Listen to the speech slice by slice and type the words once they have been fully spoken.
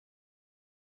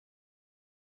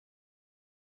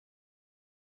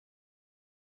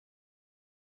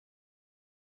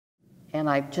And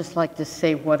I'd just like to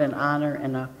say what an honor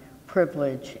and a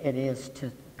privilege it is to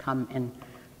come and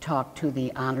talk to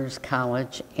the Honors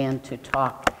College and to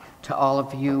talk to all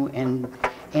of you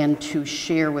and to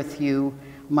share with you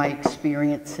my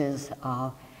experiences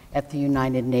at the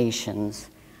United Nations.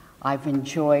 I've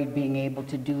enjoyed being able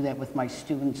to do that with my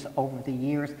students over the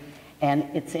years. And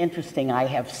it's interesting, I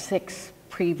have six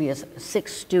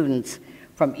students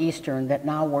from Eastern that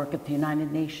now work at the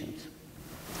United Nations.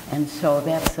 And so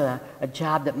that's a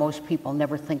job that most people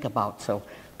never think about. So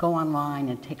go online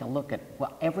and take a look at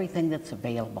everything that's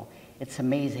available. It's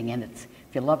amazing. And if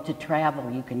you love to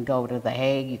travel, you can go to The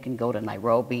Hague, you can go to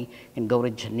Nairobi, you can go to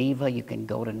Geneva, you can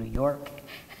go to New York.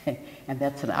 And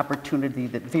that's an opportunity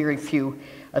that very few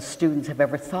students have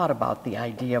ever thought about, the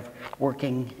idea of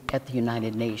working at the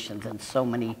United Nations and so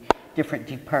many different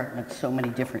departments, so many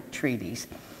different treaties.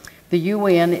 The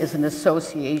UN is an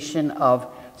association of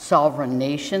sovereign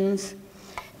nations,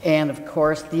 and of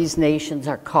course these nations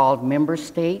are called member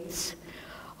states.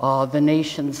 The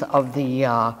nations of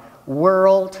the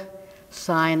world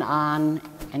sign on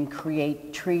and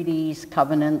create treaties,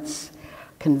 covenants,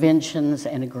 conventions,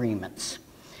 and agreements.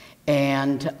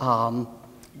 And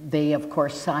they, of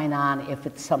course, sign on if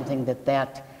it's something that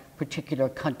that particular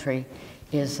country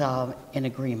is in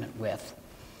agreement with.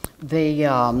 They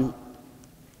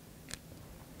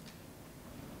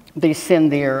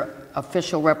send their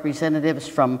official representatives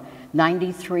from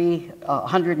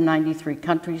 193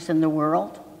 countries in the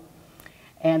world.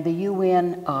 And the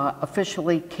UN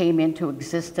officially came into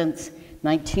existence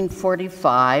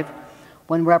 1945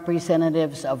 when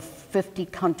representatives of 50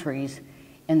 countries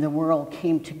in the world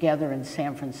came together in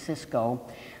San Francisco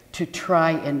to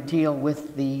try and deal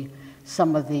with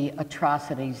some of the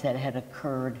atrocities that had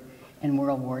occurred in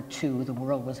World War II. The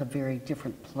world was a very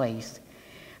different place.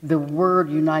 The word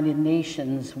United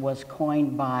Nations was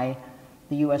coined by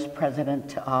the US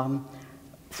President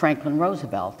Franklin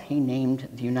Roosevelt. He named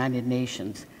the United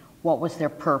Nations. What was their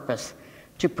purpose?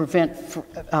 To prevent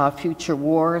future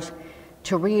wars,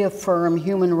 to reaffirm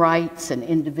human rights and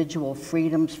individual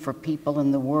freedoms for people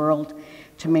in the world,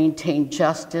 to maintain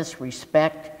justice,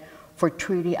 respect for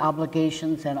treaty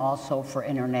obligations, and also for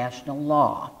international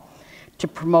law, to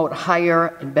promote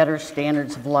higher and better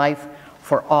standards of life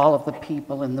for all of the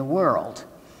people in the world.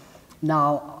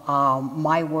 Now,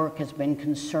 my work has been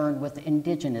concerned with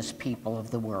indigenous people of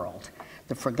the world,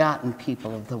 the forgotten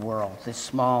people of the world, the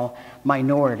small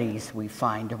minorities we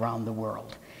find around the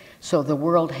world. So the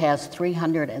world has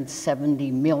 370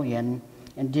 million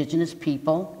indigenous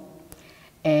people,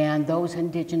 and those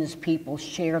indigenous people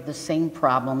share the same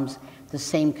problems, the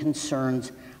same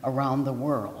concerns around the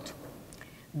world.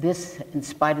 This, in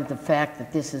spite of the fact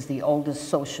that this is the oldest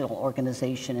social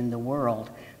organization in the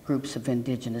world, groups of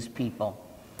indigenous people.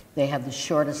 They have the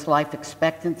shortest life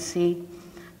expectancy,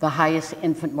 the highest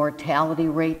infant mortality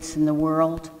rates in the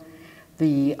world,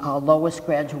 the lowest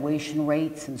graduation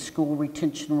rates and school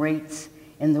retention rates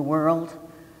in the world,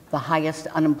 the highest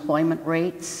unemployment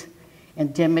rates,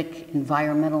 endemic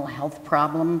environmental health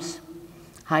problems,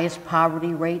 highest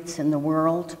poverty rates in the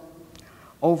world,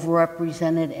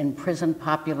 overrepresented in prison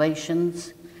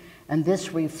populations, and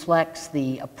this reflects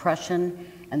the oppression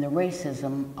and the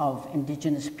racism of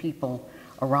indigenous people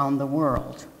around the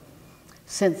world.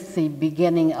 Since the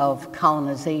beginning of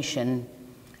colonization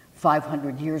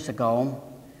 500 years ago,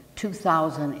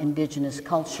 2,000 indigenous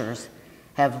cultures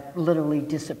have literally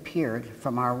disappeared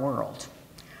from our world.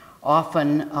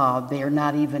 Often they are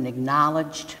not even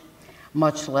acknowledged,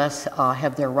 much less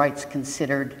have their rights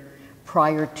considered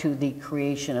prior to the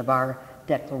creation of our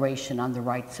Declaration on the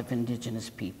Rights of Indigenous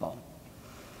People.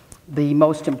 The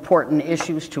most important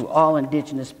issues to all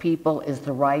indigenous people is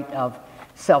the right of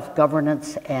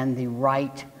self-governance and the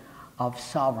right of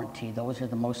sovereignty. Those are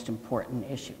the most important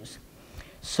issues.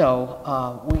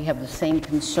 So we have the same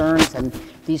concerns, and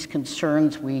these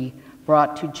concerns we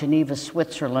brought to Geneva,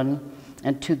 Switzerland,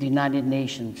 and to the United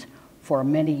Nations for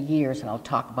many years, and I'll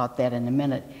talk about that in a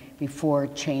minute, before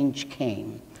change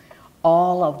came.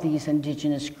 All of these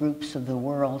indigenous groups of the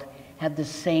world had the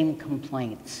same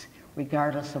complaints,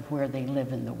 regardless of where they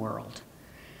live in the world.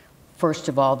 First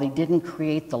of all, they didn't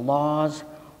create the laws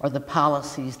or the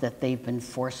policies that they've been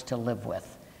forced to live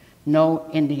with. No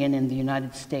Indian in the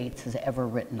United States has ever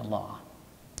written a law.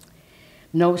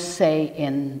 No say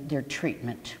in their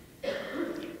treatment.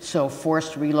 So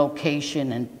forced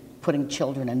relocation and putting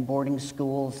children in boarding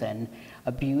schools and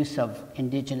abuse of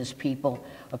indigenous people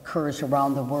occurs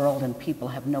around the world, and people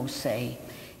have no say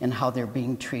in how they're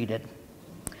being treated.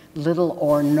 Little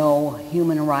or no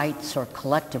human rights or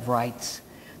collective rights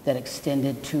that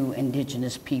extended to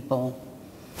indigenous people.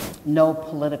 no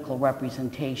political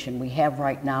representation. We have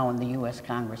right now in the U.S.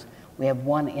 Congress, we have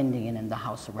one Indian in the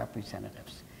House of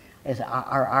Representatives.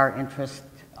 Are our interests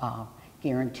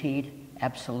guaranteed?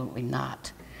 Absolutely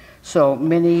not. So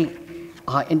many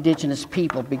indigenous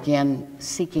people began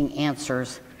seeking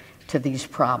answers to these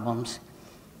problems.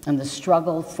 And the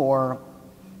struggle for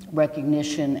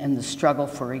recognition and the struggle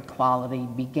for equality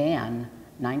began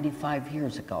 95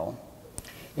 years ago.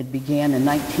 It began in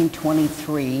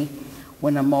 1923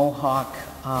 when a Mohawk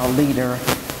leader,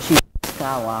 Chief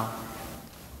Gowan,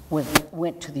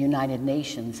 went to the United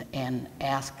Nations and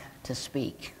asked to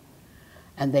speak.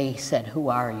 And they said, "Who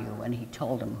are you?" And he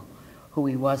told them who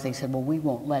he was. They said, "Well,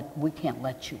 we can't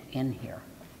let you in here."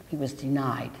 He was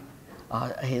denied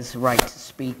his right to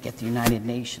speak at the United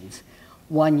Nations.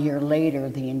 1 year later,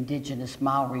 the indigenous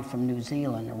Maori from New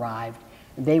Zealand arrived.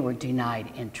 They were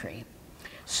denied entry.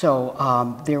 So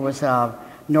there was a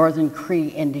Northern Cree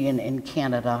Indian in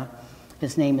Canada.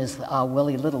 His name is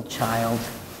Willie Littlechild,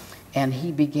 and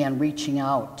he began reaching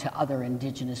out to other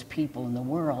indigenous people in the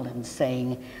world and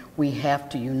saying, "We have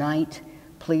to unite.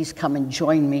 Please come and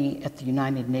join me at the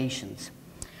United Nations."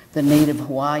 The Native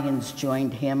Hawaiians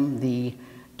joined him, the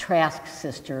Trask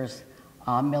sisters,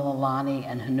 Mililani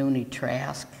and Hanuni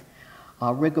Trask,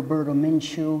 Rigoberto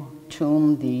Menchú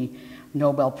Tum, the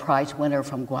Nobel Prize winner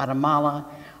from Guatemala,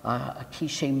 a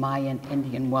Quiché Mayan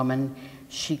Indian woman.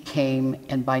 She came,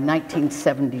 and by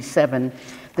 1977,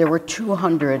 there were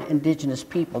 200 indigenous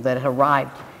people that had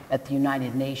arrived at the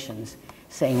United Nations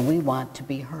saying, "We want to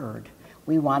be heard.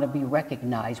 We want to be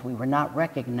recognized." We were not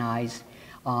recognized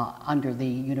under the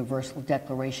Universal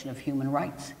Declaration of Human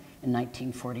Rights in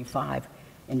 1945.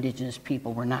 Indigenous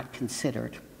people were not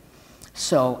considered.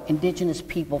 So indigenous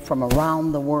people from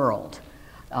around the world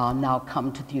now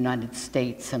come to the United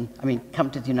States, come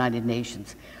to the United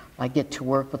Nations. I get to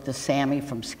work with the Sami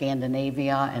from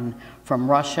Scandinavia and from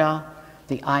Russia,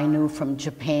 the Ainu from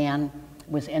Japan.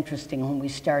 It was interesting when we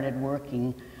started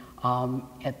working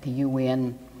at the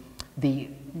UN, the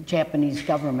Japanese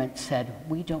government said,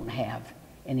 "We don't have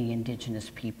any indigenous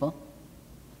people.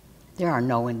 There are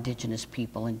no indigenous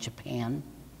people in Japan."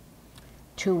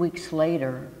 2 weeks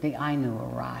later, the Ainu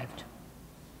arrived.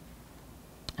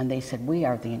 And they said, "We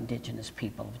are the indigenous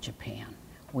people of Japan.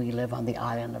 We live on the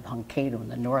island of Hokkaido in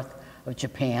the north of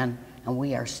Japan, and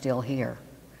we are still here."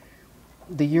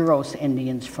 The Uros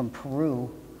Indians from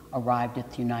Peru arrived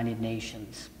at the United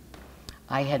Nations.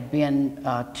 I had been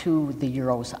to the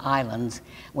Uros Islands,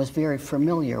 was very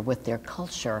familiar with their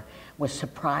culture, was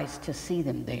surprised to see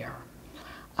them there.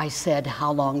 I said,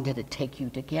 "How long did it take you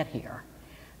to get here?"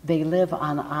 They live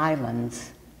on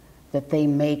islands that they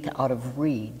make out of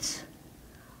reeds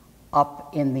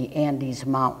up in the Andes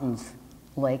Mountains,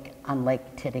 on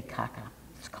Lake Titicaca,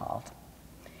 it's called.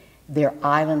 They're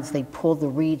islands, they pull the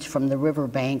reeds from the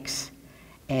riverbanks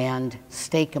and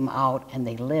stake them out, and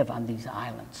they live on these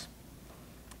islands.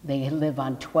 They live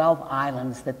on 12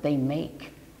 islands that they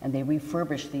make, and they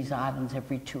refurbish these islands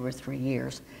every 2 or 3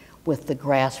 years with the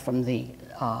grass from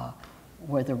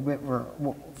where the river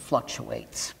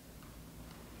fluctuates.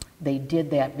 They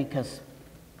did that because,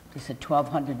 they said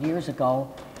 1,200 years ago,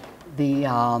 the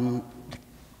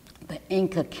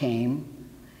Inca came,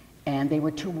 and they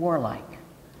were too warlike.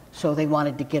 So they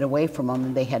wanted to get away from them,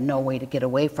 and they had no way to get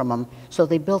away from them. So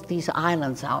they built these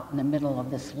islands out in the middle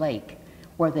of this lake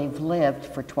where they've lived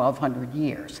for 1,200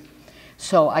 years.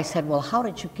 So I said, "Well, how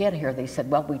did you get here?" They said,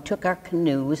 "Well, we took our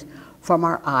canoes from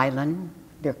our island."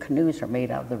 Their canoes are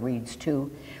made out of the reeds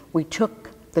too. "We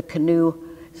took the canoe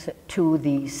to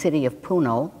the city of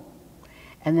Puno,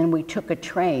 and then we took a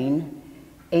train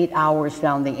 8 hours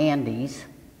down the Andes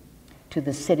to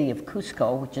the city of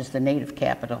Cusco, which is the native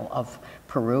capital of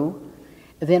Peru.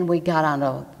 Then we got on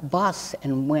a bus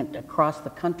and went across the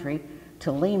country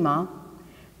to Lima.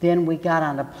 Then we got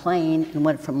on a plane and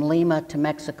went from Lima to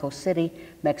Mexico City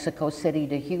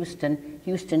to Houston,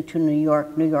 Houston to New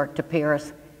York, New York to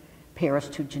Paris, Paris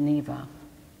to Geneva.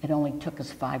 It only took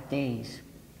us 5 days.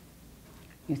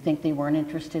 You think they weren't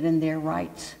interested in their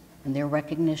rights and their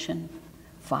recognition?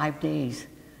 5 days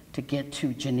to get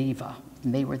to Geneva,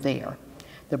 and they were there.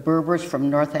 The Berbers from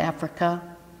North Africa,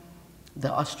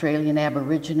 the Australian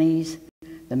Aborigines,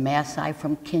 the Maasai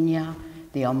from Kenya,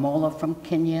 the Almola from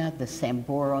Kenya, the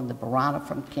Samburu and the Borana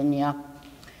from Kenya,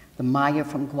 the Maya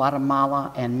from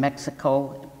Guatemala and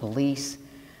Mexico, Belize,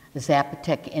 the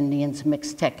Zapotec Indians,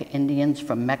 Mixtec Indians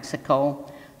from Mexico,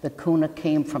 the Kuna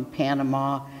came from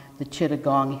Panama, the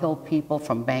Chittagong Hill people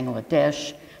from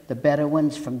Bangladesh, the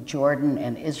Bedouins from Jordan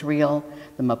and Israel,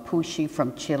 the Mapuche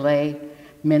from Chile,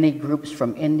 many groups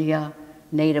from India,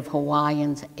 Native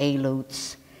Hawaiians,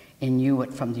 Aleuts,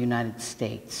 Inuit from the United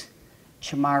States,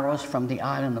 Chamorros from the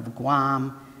island of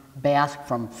Guam, Basque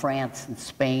from France and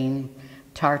Spain,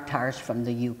 Tartars from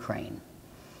the Ukraine.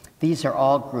 These are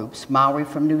all groups, Maori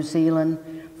from New Zealand,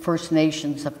 First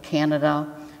Nations of Canada,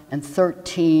 and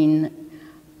 13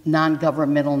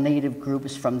 non-governmental native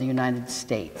groups from the United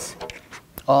States,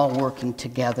 all working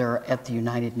together at the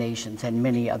United Nations, and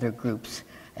many other groups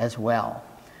as well.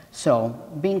 So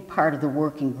being part of the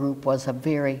working group was a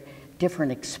very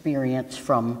different experience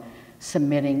from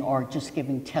submitting or just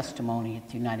giving testimony at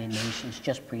the United Nations,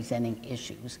 just presenting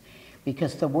issues.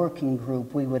 Because the working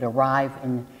group, we would arrive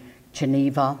in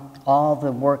Geneva. All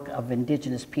the work of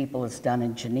Indigenous people is done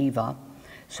in Geneva.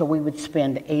 So we would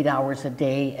spend 8 hours a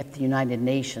day at the United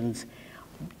Nations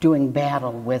doing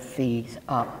battle with the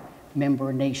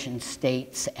member nation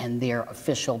states and their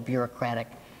official bureaucratic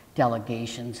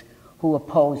delegations who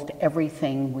opposed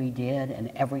everything we did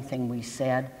and everything we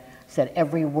said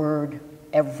every word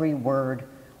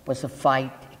was a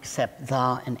fight except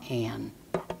the and an.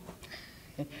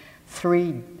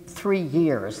 3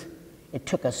 years, it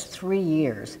took us 3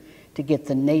 years to get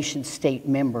the nation state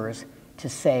members to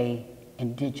say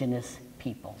Indigenous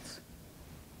peoples,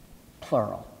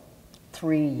 plural.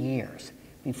 3 years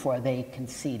before they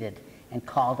conceded and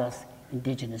called us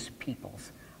Indigenous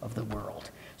peoples of the world.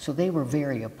 So they were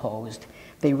very opposed.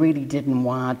 They really didn't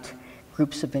want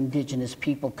groups of Indigenous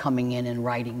people coming in and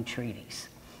writing treaties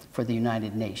for the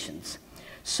United Nations.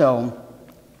 So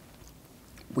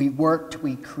we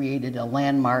created a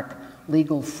landmark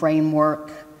legal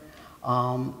framework.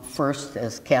 First,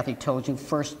 as Kathy told you,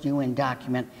 first UN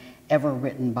document ever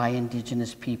written by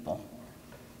Indigenous people.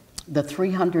 The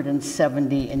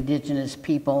 370 Indigenous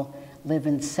people live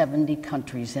in 70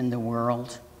 countries in the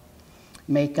world,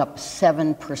 make up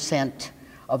 7%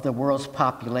 of the world's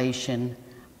population,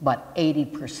 but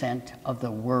 80% of the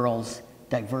world's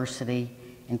diversity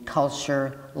in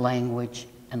culture, language,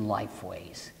 and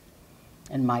lifeways.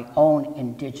 In my own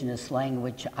Indigenous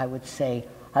language, I would say,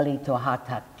 Halito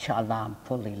Hatak Chalam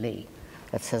Pulili.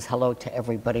 That says, hello to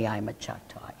everybody, I'm a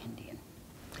Choctaw Indian.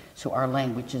 So our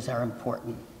languages are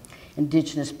important.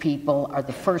 Indigenous people are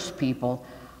the first people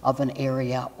of an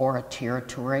area or a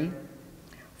territory.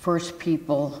 First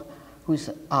people whose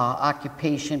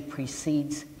occupation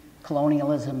precedes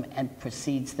colonialism and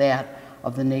precedes that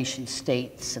of the nation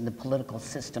states and the political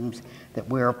systems that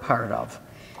we're a part of.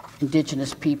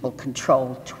 Indigenous people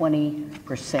control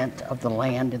 20% of the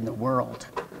land in the world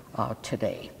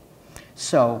today.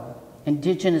 So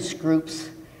Indigenous groups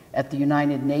at the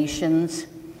United Nations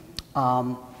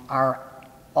are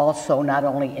also not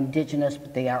only Indigenous,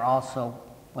 but they are also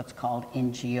what's called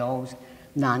NGOs,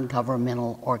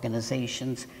 non-governmental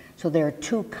organizations. So there are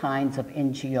two kinds of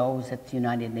NGOs at the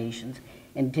United Nations: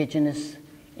 Indigenous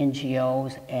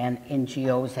NGOs and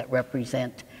NGOs that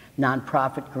represent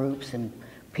nonprofit groups and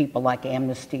people like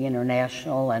Amnesty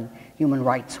International and Human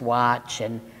Rights Watch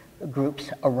and groups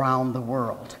around the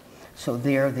world. So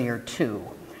they're there too.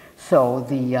 So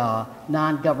the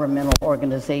non-governmental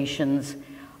organizations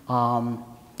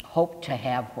hope to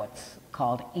have what's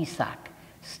called ESOC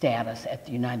status at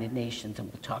the United Nations, and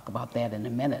we'll talk about that in a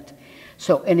minute.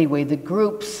 So anyway, the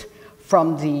groups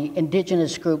from the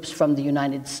Indigenous groups from the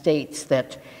United States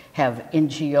that have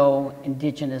NGO,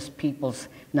 Indigenous Peoples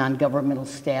non-governmental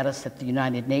status at the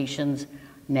United Nations,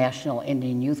 National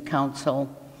Indian Youth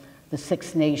Council, the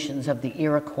Six Nations of the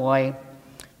Iroquois,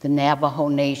 the Navajo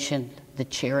Nation, the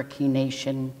Cherokee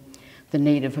Nation, the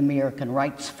Native American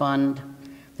Rights Fund,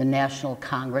 the National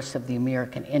Congress of the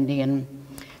American Indian,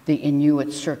 the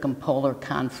Inuit Circumpolar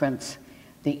Conference,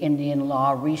 the Indian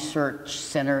Law Research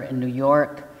Center in New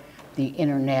York, the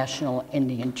International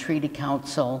Indian Treaty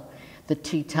Council, the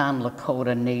Teton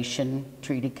Lakota Nation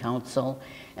Treaty Council,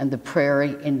 and the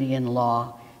Prairie Indian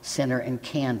Law Center in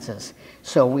Kansas.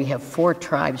 So we have 4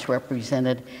 tribes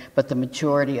represented, but the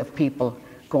majority of people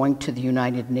going to the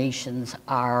United Nations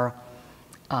are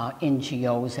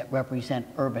NGOs that represent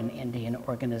urban Indian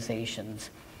organizations.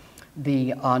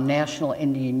 The National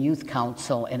Indian Youth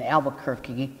Council in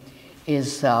Albuquerque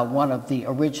is one of the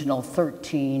original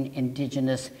 13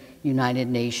 Indigenous United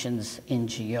Nations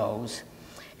NGOs.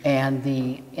 And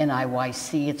the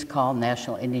NIYC, it's called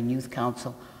National Indian Youth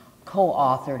Council,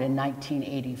 co-authored in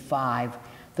 1985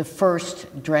 the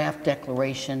first draft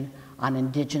declaration on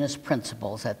Indigenous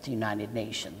principles at the United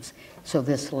Nations. So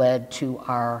this led to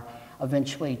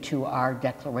eventually to our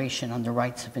Declaration on the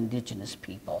Rights of Indigenous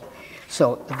People.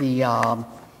 So the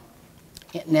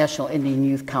National Indian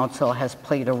Youth Council has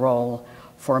played a role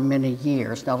for many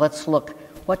years. Now let's look,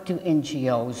 what do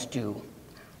NGOs do?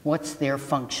 What's their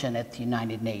function at the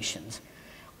United Nations?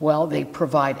 Well, they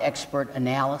provide expert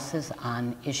analysis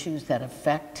on issues that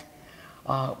affect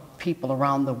people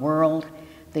around the world.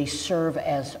 They serve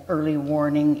as early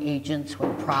warning agents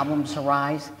when problems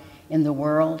arise in the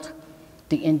world.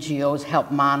 The NGOs help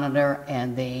monitor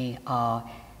and they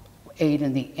aid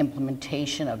in the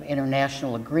implementation of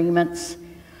international agreements.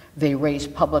 They raise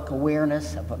public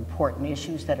awareness of important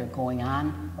issues that are going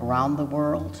on around the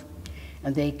world.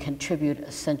 And they contribute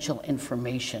essential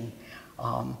information.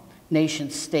 Nation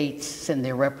states send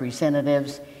their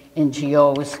representatives,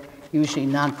 NGOs, usually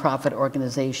nonprofit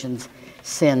organizations,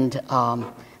 send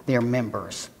their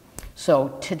members.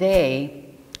 So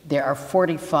today, there are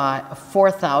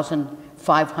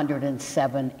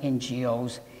 4,507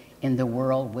 NGOs in the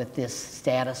world with this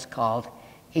status called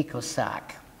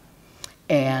ECOSOC.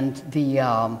 And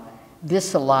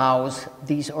this allows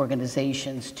these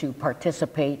organizations to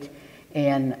participate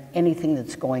in anything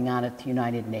that's going on at the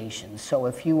United Nations. So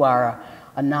if you are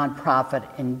a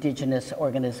nonprofit indigenous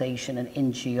organization, an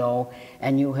NGO,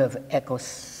 and you have ECO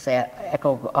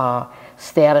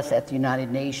status at the United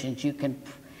Nations, you can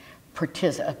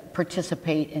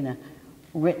participate in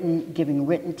giving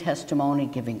written testimony,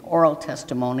 giving oral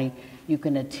testimony. You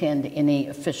can attend any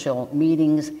official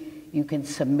meetings. You can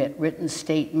submit written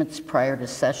statements prior to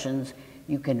sessions.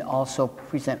 You can also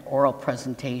present oral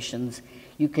presentations.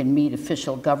 You can meet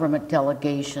official government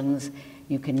delegations.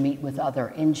 You can meet with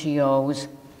other NGOs.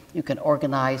 You can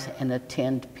organize and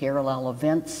attend parallel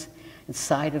events and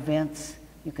side events.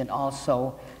 You can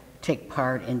also take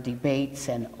part in debates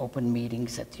and open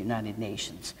meetings at the United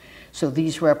Nations. So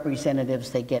these representatives,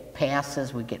 they get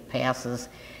passes, we get passes,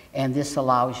 and this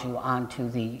allows you onto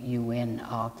the UN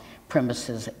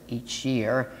premises each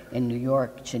year in New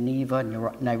York, Geneva,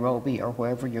 Nairobi, or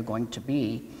wherever you're going to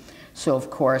be. So of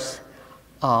course,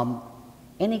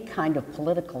 any kind of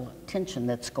political tension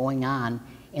that's going on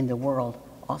in the world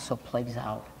also plays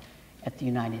out at the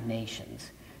United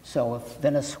Nations. So if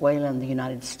Venezuela and the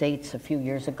United States a few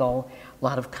years ago, a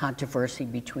lot of controversy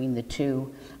between the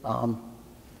two,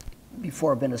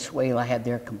 before Venezuela had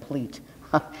their complete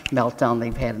meltdown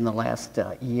they've had in the last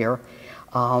year,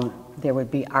 there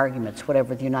would be arguments.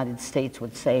 Whatever the United States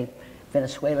would say,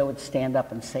 Venezuela would stand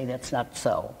up and say that's not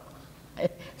so.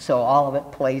 So all of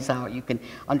it plays out. You can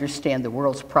understand the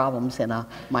world's problems in a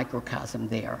microcosm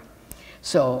there.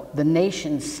 So the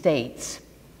nation states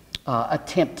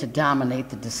attempt to dominate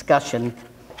the discussion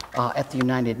at the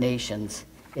United Nations.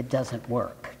 It doesn't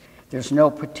work. There's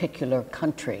no particular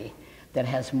country that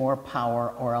has more power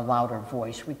or a louder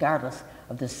voice, regardless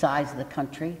of the size of the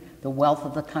country, the wealth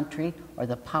of the country, or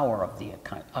the power of the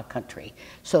country.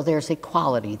 So there's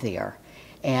equality there.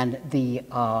 And the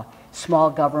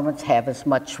small governments have as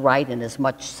much right and as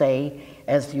much say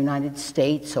as the United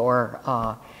States or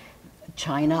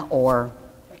China or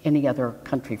any other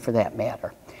country for that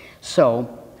matter.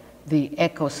 So the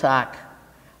ECOSOC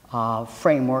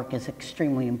framework is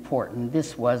extremely important.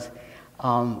 This was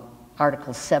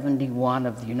Article 71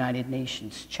 of the United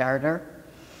Nations Charter,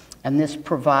 and this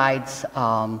provides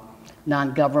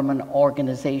non-government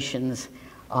organizations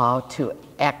to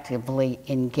actively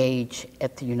engage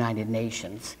at the United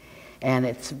Nations. And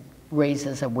it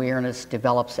raises awareness,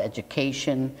 develops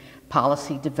education,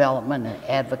 policy development and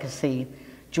advocacy,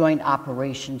 joint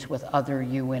operations with other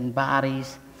UN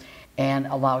bodies, and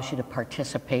allows you to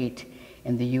participate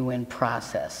in the UN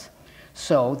process.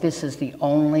 So this is the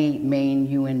only main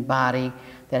UN body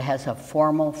that has a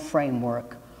formal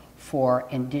framework for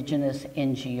indigenous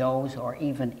NGOs or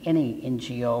even any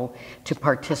NGO to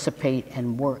participate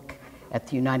and work at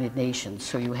the United Nations.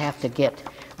 So you have to get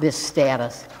this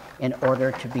status in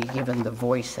order to be given the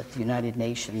voice at the United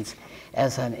Nations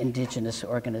as an indigenous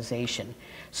organization.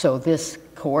 So this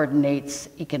coordinates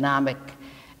economic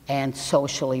and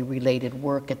socially related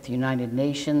work at the United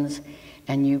Nations,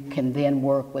 and you can then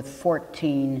work with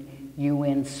 14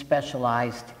 UN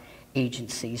specialized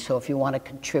agencies. So if you want to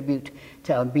contribute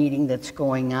to a meeting that's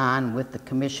going on with the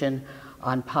Commission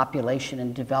on Population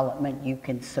and Development, you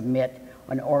can submit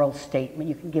an oral statement.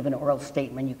 You can give an oral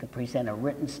statement, you can present a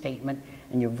written statement,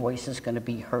 and your voice is going to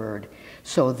be heard.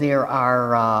 So there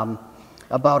are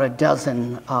about a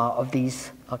dozen of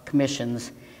these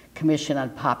commissions: Commission on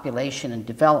Population and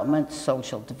Development,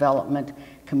 Social Development,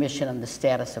 Commission on the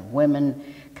Status of Women,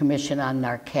 Commission on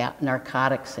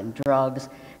Narcotics and Drugs,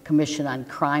 Commission on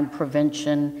Crime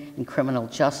Prevention and Criminal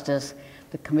Justice,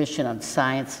 the Commission on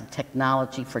Science and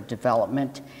Technology for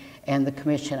Development, and the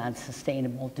Commission on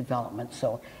Sustainable Development.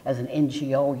 So as an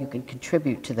NGO, you can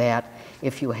contribute to that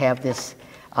if you have this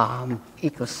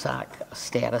ECOSOC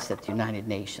status at the United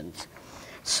Nations.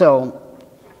 So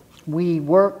we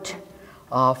worked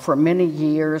for many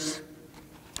years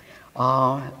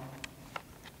to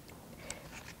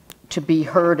be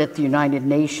heard at the United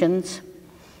Nations.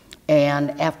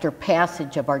 And after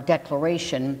passage of our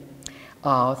declaration,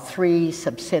 3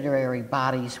 subsidiary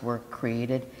bodies were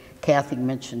created. Kathy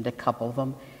mentioned a couple of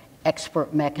them.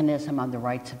 Expert Mechanism on the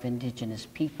Rights of Indigenous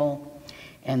People.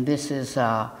 And this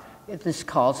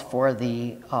calls for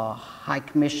the High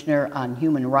Commissioner on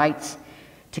Human Rights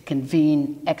to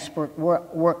convene expert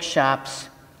workshops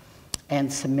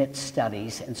and submit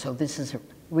studies. And so this is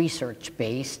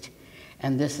research-based,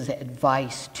 and this is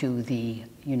advice to the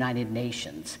United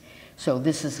Nations. So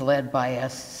this is led by a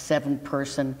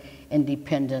 7-person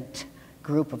independent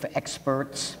group of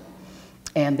experts,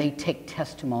 and they take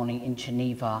testimony in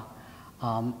Geneva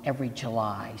every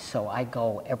July. So I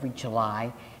go every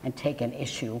July and take an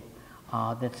issue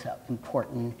that's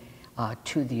important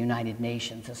to the United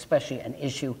Nations, especially an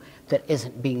issue that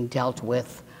isn't being dealt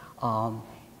with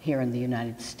here in the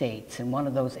United States. And one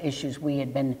of those issues, we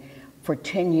had been for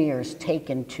 10 years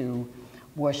taken to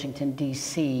Washington,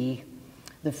 D.C.,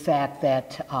 the fact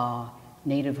that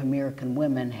Native American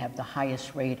women have the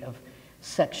highest rate of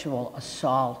sexual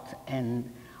assault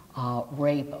and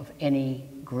rape of any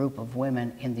group of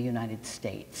women in the United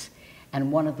States.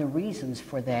 And one of the reasons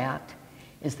for that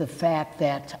is the fact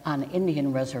that on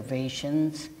Indian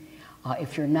reservations,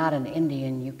 if you're not an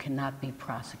Indian, you cannot be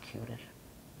prosecuted.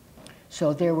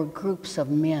 So there were groups of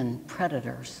men,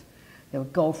 predators, that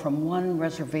would go from one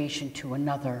reservation to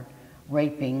another,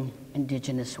 raping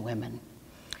Indigenous women.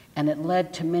 And it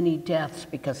led to many deaths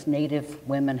because Native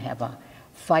women have a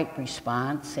fight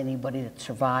response. Anybody that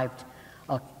survived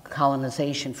a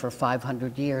colonization for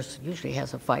 500 years usually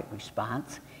has a fight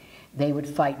response. They would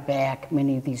fight back.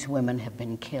 Many of these women have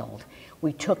been killed.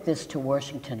 We took this to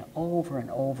Washington over and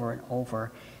over and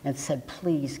over and said,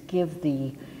 please give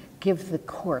the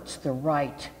courts the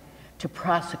right to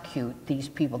prosecute these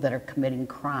people that are committing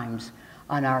crimes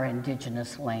on our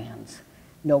indigenous lands.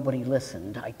 Nobody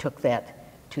listened. I took that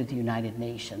to the United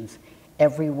Nations.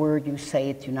 Every word you say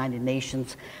at the United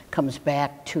Nations comes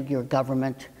back to your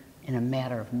government in a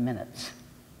matter of minutes.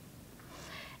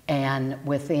 And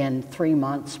within 3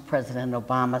 months, President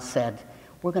Obama said,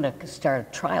 we're going to start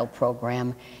a trial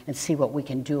program and see what we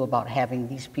can do about having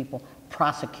these people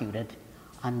prosecuted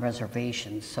on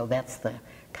reservations. So that's the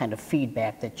kind of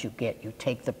feedback that you get. You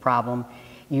take the problem,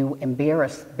 you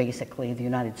embarrass basically the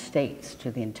United States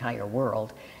to the entire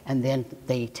world, and then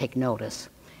they take notice.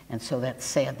 And so that's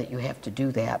sad that you have to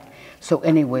do that. So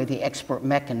anyway, the expert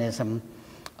mechanism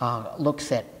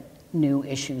looks at new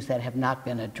issues that have not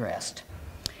been addressed.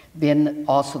 Then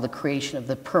also the creation of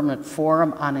the Permanent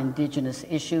Forum on Indigenous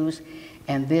Issues,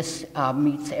 and this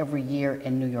meets every year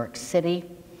in New York City,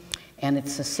 and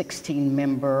it's a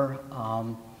 16-member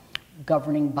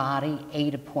governing body,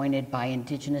 8 appointed by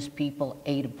Indigenous people,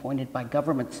 8 appointed by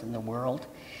governments in the world,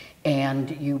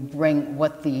 and you bring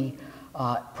what the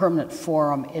Permanent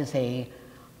Forum is a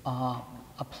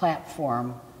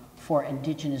platform for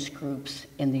Indigenous groups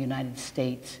in the United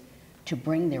States to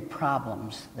bring their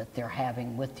problems that they're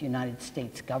having with the United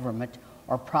States government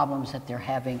or problems that they're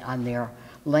having on their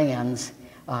lands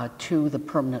to the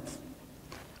Permanent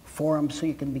Forum so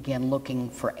you can begin looking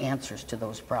for answers to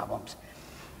those problems.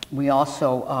 We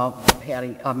also,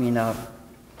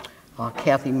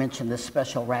 Kathy mentioned the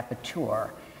special rapporteur.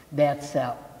 That's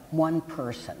one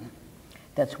person.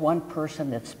 That's one person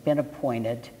that's been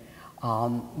appointed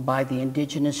by the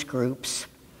indigenous groups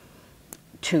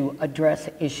to address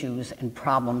issues and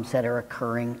problems that are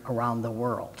occurring around the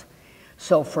world.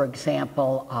 So for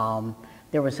example,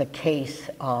 there was a case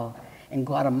in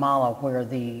Guatemala where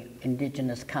the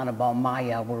indigenous Canabal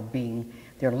Maya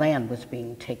their land was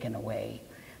being taken away.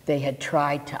 They had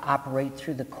tried to operate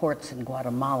through the courts in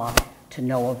Guatemala to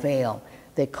no avail.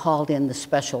 They called in the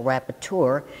special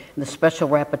rapporteur, and the special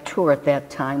rapporteur at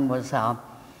that time was an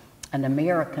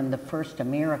American, the first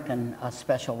American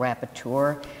special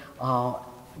rapporteur,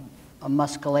 a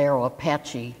Mescalero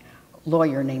Apache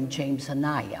lawyer named James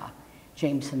Anaya.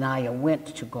 James Anaya went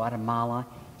to Guatemala,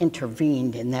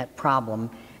 intervened in that problem,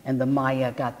 and the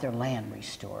Maya got their land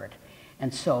restored.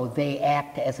 And so they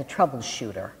act as a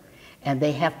troubleshooter, and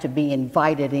they have to be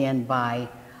invited in by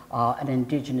an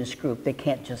indigenous group. They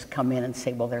can't just come in and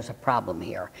say, well, there's a problem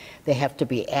here. They have to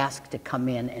be asked to come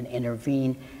in and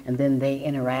intervene, and then they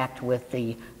interact with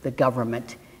the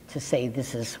government to say,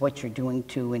 this is what you're doing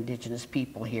to indigenous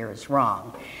people here is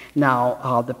wrong.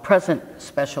 Now, the present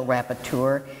special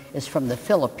rapporteur is from the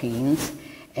Philippines,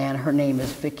 and her name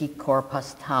is Vicky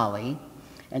Corpus-Tali,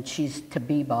 and she's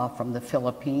Tabiba from the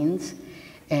Philippines.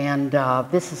 And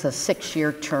this is a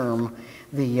 6-year term,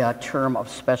 the term of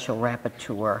special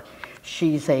rapporteur.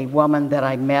 She's a woman that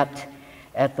I met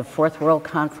at the Fourth World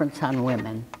Conference on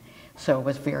Women. So I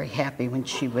was very happy when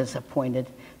she was appointed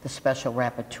the Special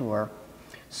Rapporteur.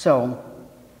 So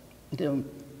the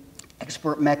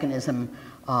expert mechanism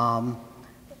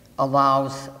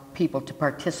allows people to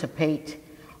participate.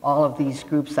 All of these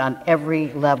groups on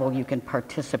every level you can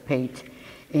participate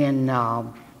in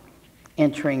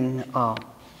entering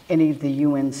any of the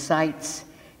UN sites.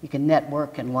 You can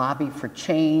network and lobby for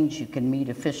change. You can meet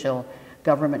official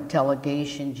government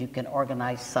delegations. You can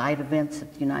organize side events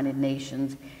at the United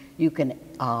Nations. You can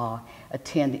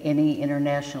attend any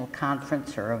international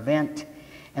conference or event.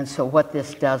 And so what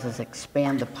this does is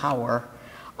expand the power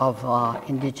of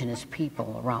Indigenous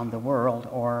people around the world,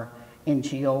 or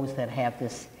NGOs that have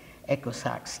this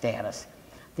ECOSOC status.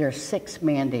 There are 6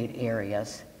 mandate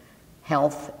areas: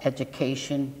 health,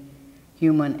 education,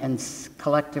 human and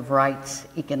collective rights,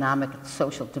 economic and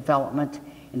social development,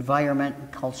 environment,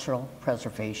 and cultural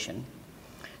preservation.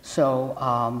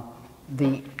 So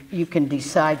you can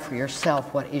decide for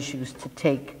yourself what issues to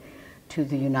take to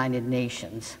the United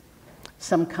Nations.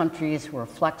 Some countries were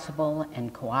flexible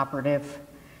and cooperative,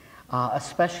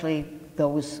 especially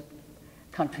those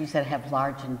countries that have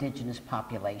large indigenous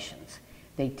populations.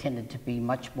 They tended to be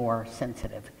much more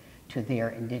sensitive to their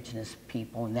indigenous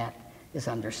people, and that is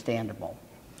understandable.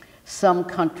 Some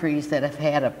countries that have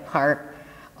had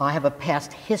have a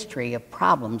past history of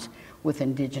problems with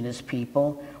indigenous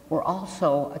people were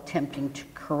also attempting to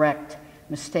correct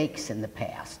mistakes in the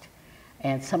past.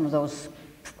 And some of those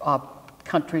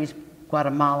countries,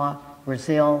 Guatemala,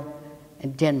 Brazil,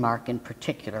 and Denmark in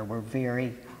particular, were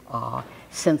very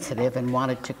sensitive and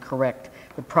wanted to correct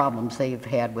the problems they've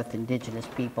had with indigenous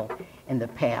people in the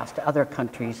past. Other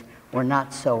countries were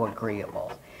not so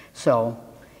agreeable. So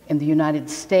in the United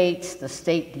States, the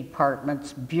State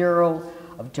Department's Bureau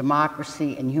of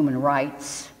Democracy and Human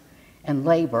Rights and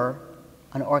Labor,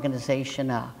 an organization,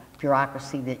 a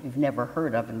bureaucracy that you've never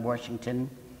heard of in Washington,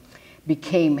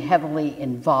 became heavily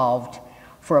involved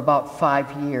for about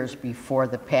 5 years before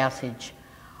the passage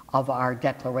of our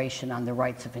Declaration on the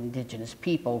Rights of Indigenous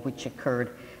People, which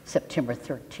occurred September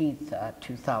 13th,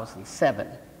 2007.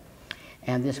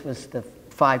 And this was the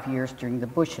 5 years during the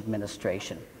Bush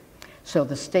administration. So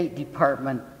the State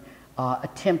Department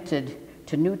attempted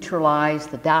to neutralize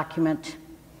the document.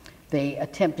 They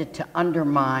attempted to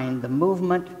undermine the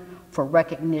movement for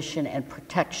recognition and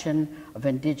protection of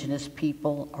indigenous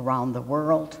people around the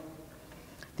world.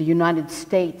 The United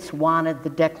States wanted the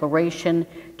Declaration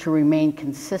to remain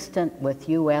consistent with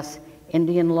U.S.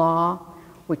 Indian law,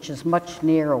 which is much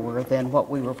narrower than what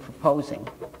we were proposing.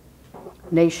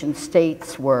 Nation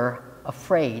states were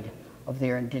afraid of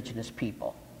their indigenous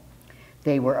people.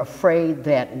 They were afraid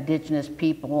that indigenous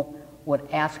people would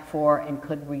ask for and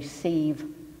could receive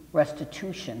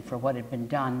restitution for what had been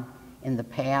done in the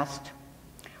past,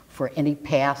 for any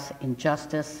past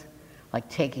injustice, like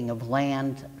taking of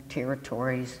land,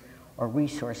 territories, or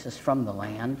resources from the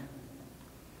land.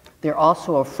 They're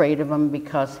also afraid of them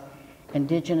because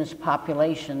indigenous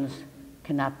populations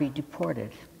cannot be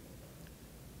deported.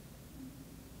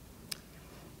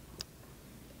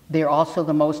 They're also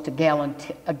the most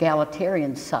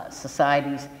egalitarian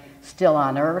societies still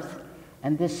on earth,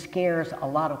 and this scares a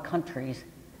lot of countries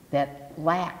that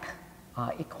lack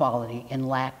equality and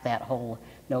lack that whole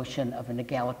notion of an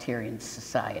egalitarian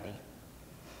society.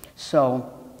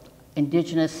 So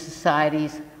indigenous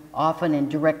societies, often in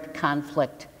direct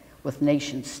conflict with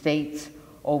nation states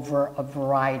over a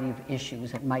variety of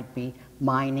issues. It might be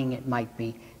mining, it might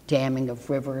be damming of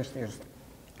rivers,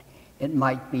 it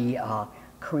might be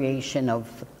creation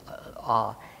of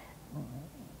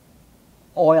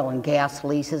oil and gas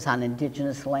leases on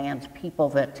indigenous lands, people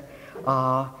that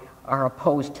are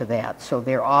opposed to that. So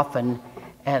they're often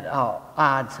at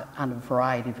odds on a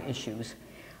variety of issues.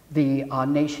 The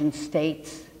nation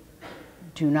states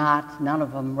none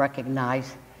of them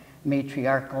recognize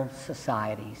matriarchal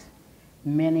societies.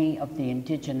 Many of the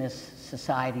indigenous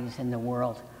societies in the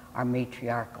world are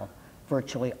matriarchal.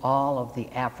 Virtually all of the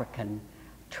African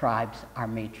tribes are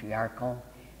matriarchal.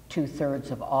 2/3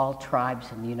 of all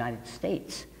tribes in the United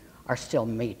States are still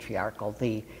matriarchal.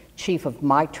 The chief of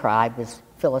my tribe is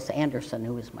Phyllis Anderson,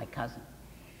 who is my cousin.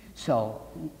 So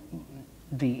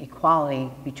the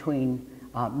equality between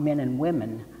men and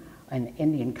women in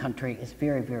Indian country is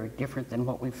very, very different than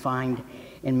what we find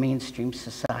in mainstream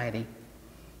society.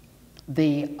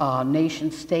 The nation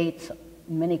states,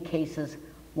 in many cases,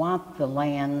 want the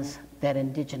lands that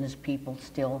indigenous people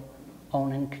still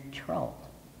own and control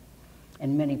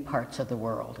in many parts of the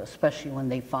world, especially when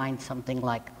they find something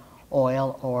like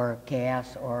oil or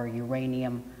gas or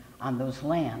uranium on those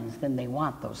lands, then they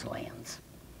want those lands.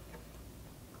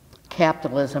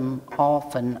 Capitalism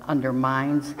often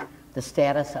undermines the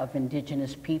status of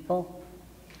indigenous people.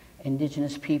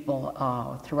 Indigenous people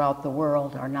throughout the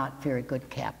world are not very good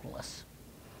capitalists,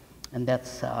 and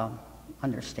that's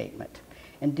understatement.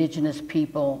 Indigenous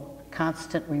people,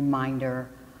 constant reminder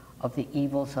of the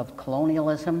evils of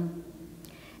colonialism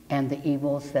and the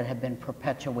evils that have been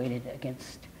perpetuated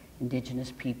against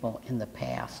indigenous people in the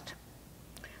past.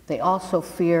 They also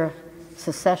fear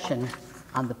secession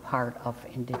on the part of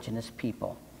indigenous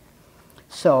people.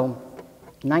 So,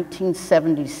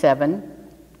 1977,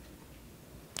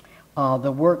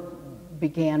 the work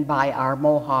began by our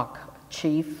Mohawk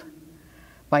chief.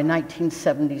 By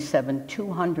 1977,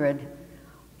 200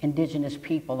 indigenous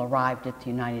people arrived at the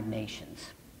United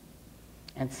Nations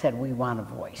and said, we want a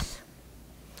voice.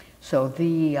 So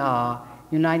the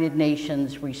United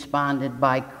Nations responded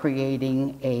by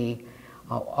creating a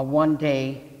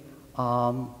one-day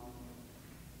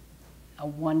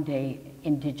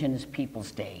Indigenous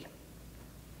Peoples Day.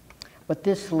 But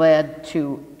this led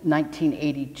to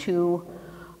 1982,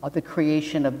 the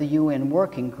creation of the UN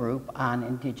Working Group on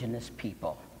Indigenous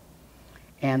People.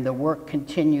 And the work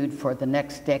continued for the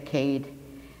next decade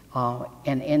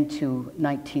and into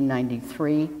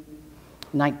 1993.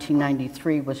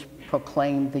 1993 was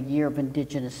proclaimed the Year of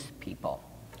Indigenous People.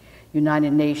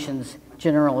 United Nations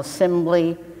General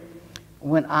Assembly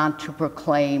went on to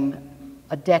proclaim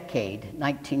a decade,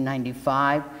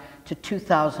 1995 to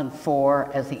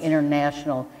 2004, as the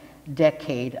International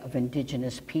Decade of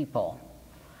Indigenous People.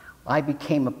 I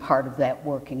became a part of that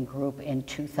working group in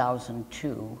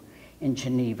 2002 in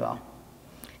Geneva.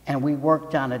 And we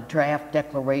worked on a draft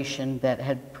declaration that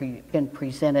had been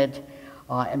presented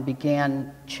and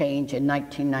began change in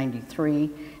 1993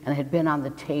 and had been on the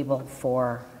table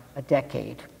for a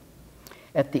decade.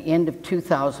 At the end of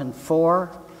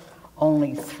 2004,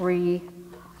 only 3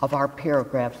 of our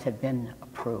paragraphs had been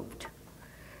approved.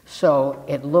 So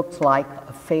it looked like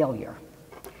a failure.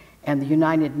 And the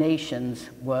United Nations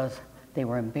they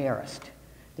were embarrassed.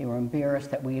 They were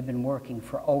embarrassed that we had been working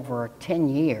for over 10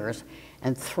 years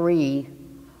and 3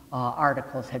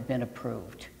 articles had been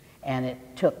approved. And it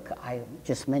took, I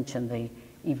just mentioned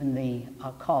even the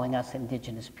calling us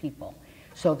indigenous people.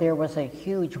 So there was a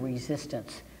huge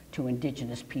resistance to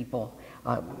indigenous people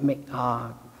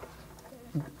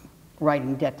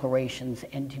writing declarations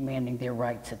and demanding their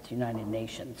rights at the United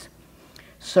Nations.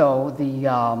 So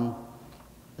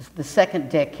the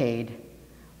second decade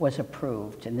was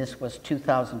approved, and this was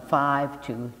 2005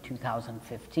 to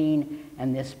 2015,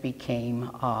 and this became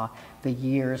the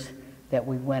years that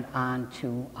we went on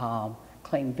to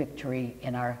claim victory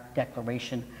in our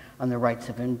Declaration on the Rights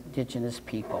of Indigenous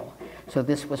People. So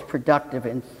this was productive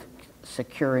in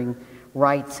securing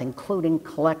rights, including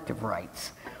collective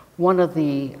rights. One of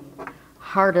the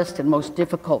hardest and most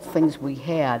difficult things we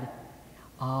had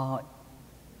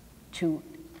to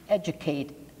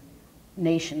educate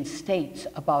nation states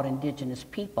about indigenous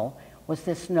people was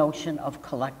this notion of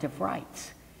collective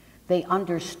rights. They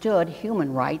understood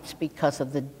human rights because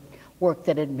of the work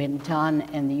that had been done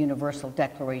in the Universal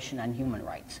Declaration on Human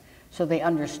Rights. So they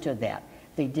understood that.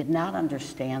 They did not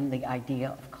understand the idea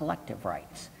of collective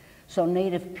rights. So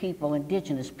Native people,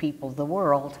 indigenous people of the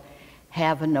world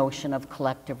have a notion of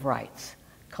collective rights.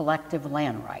 Collective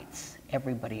land rights,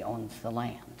 everybody owns the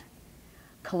land.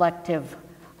 Collective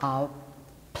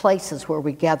places where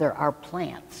we gather our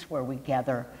plants, where we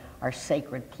gather our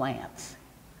sacred plants.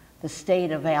 The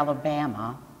state of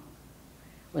Alabama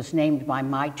was named by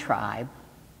my tribe,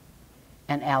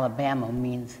 and Alabama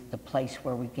means the place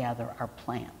where we gather our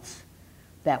plants.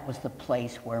 That was the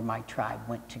place where my tribe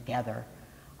went to gather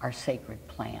our sacred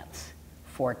plants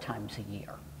 4 times a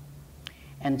year.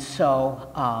 And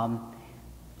so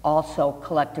also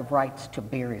collective rights to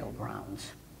burial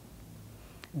grounds.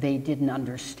 They didn't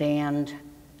understand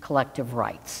collective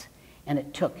rights, and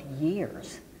it took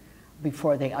years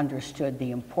before they understood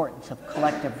the importance of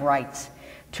collective rights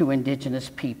to indigenous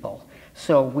people.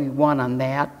 So we won on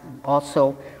that.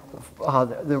 Also,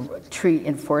 the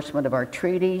enforcement of our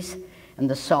treaties and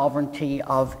the sovereignty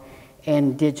of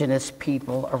indigenous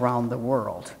people around the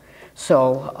world.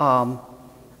 So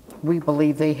we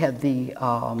believe they had the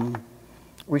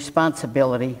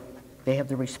responsibility,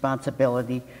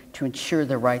 to ensure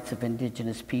the rights of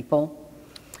indigenous people.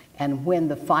 And when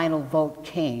the final vote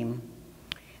came,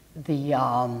 the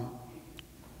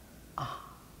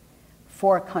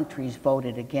 4 countries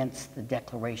voted against the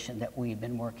declaration that we've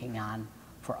been working on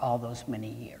for all those many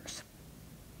years.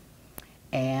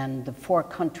 And the 4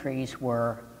 countries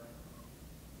were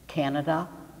Canada,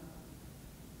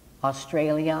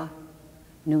 Australia,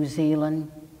 New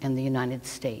Zealand, and the United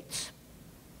States,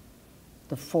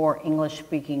 the 4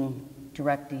 English-speaking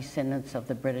direct descendants of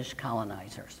the British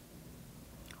colonizers.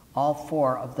 All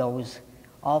four of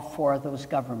those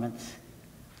governments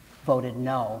voted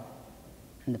no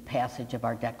in the passage of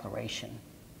our declaration.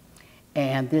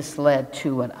 And this led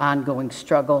to an ongoing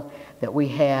struggle that we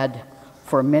had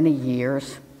for many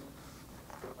years.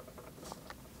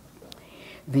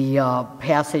 The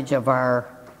passage of our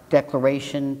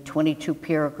declaration, 22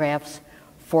 paragraphs,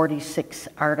 46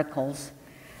 articles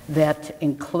that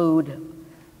include,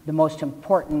 the most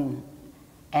important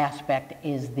aspect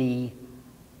is the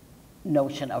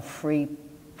notion of free,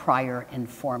 prior,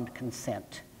 informed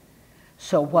consent.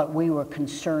 So what we were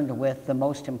concerned with, the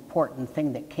most important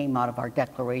thing that came out of our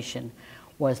declaration,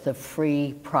 was the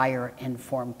free, prior,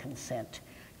 informed consent.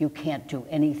 You can't do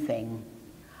anything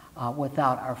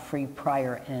without our free,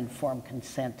 prior, and informed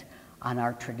consent on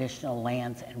our traditional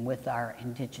lands and with our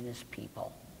indigenous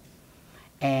people.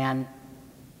 And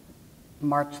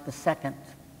March the 2nd,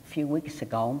 a few weeks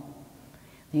ago,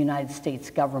 the United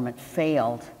States government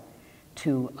failed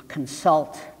to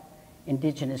consult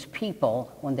indigenous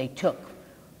people when they took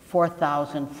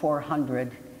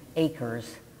 4,400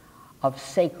 acres of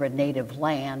sacred native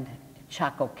land,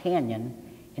 Chaco Canyon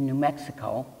in New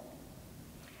Mexico,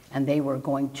 and they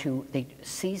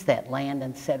seized that land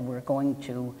and said, we're going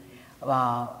to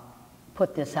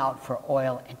put this out for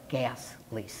oil and gas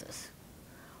leases.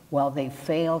 Well, they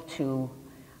failed to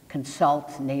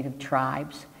consult native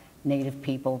tribes, native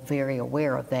people, very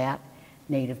aware of that.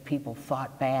 Native people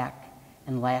fought back,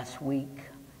 and last week,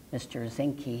 Mr.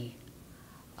 Zinke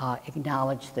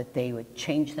acknowledged that they would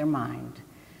change their mind,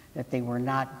 that they were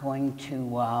not going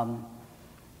to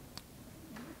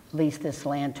lease this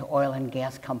land to oil and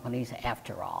gas companies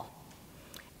after all.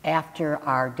 After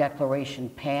our declaration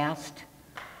passed,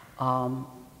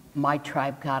 my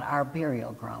tribe got our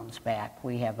burial grounds back.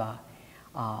 We have a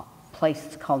place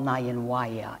that's called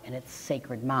Nayanwaya, and it's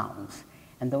sacred mounds,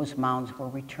 and those mounds were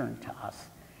returned to us.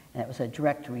 And it was a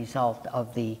direct result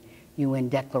of the UN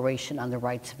Declaration on the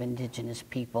Rights of Indigenous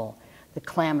People. The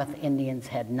Klamath Indians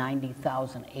had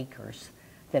 90,000 acres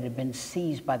that had been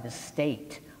seized by the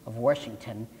state of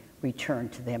Washington,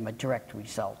 returned to them, a direct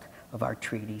result of our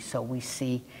treaty. So we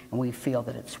see and we feel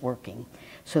that it's working.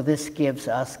 So this gives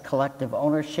us collective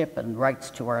ownership and rights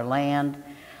to our land,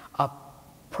 a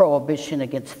prohibition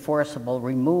against forcible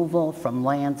removal from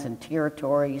lands and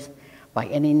territories by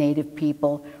any native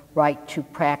people, right to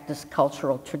practice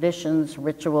cultural traditions,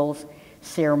 rituals,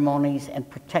 ceremonies, and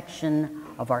protection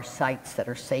of our sites that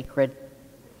are sacred,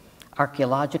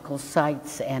 archaeological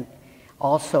sites, and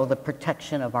also the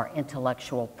protection of our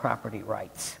intellectual property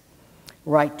rights.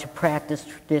 Right to practice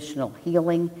traditional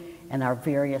healing and our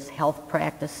various health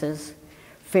practices,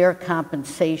 fair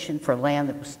compensation for land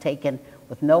that was taken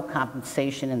with no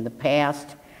compensation in the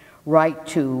past, right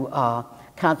to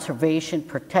conservation,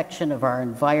 protection of our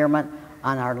environment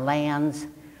on our lands,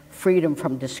 freedom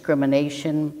from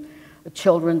discrimination,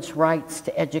 children's rights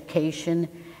to education,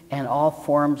 and all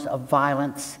forms of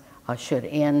violence should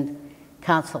end,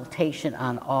 consultation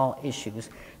on all issues.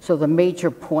 So the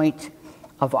major point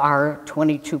of our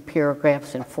 22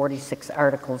 paragraphs and 46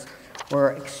 articles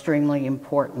were extremely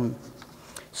important.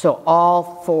 So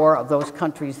all 4 of those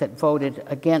countries that voted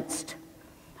against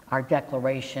our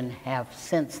declaration have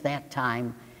since that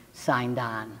time signed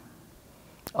on.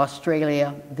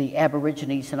 Australia, the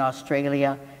Aborigines in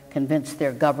Australia convinced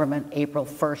their government April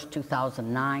 1st,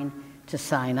 2009 to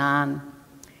sign on.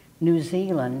 New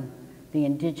Zealand, the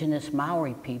indigenous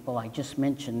Maori people, I just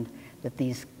mentioned that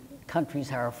these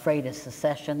countries are afraid of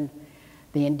secession.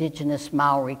 The indigenous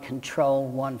Maori control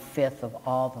 1/5 of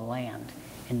all the land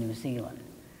in New Zealand.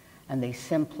 And they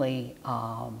simply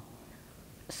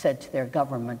said to their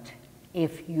government,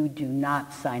 if you do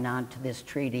not sign on to this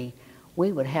treaty,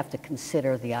 we would have to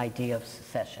consider the idea of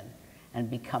secession and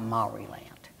become Maori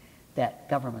land. That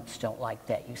governments don't like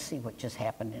that. You see what just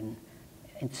happened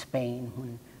in Spain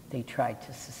when they tried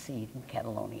to secede in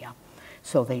Catalonia.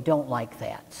 So they don't like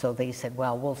that. So they said,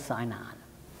 well, we'll sign on.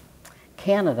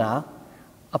 Canada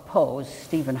opposed.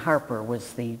 Stephen Harper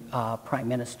was the prime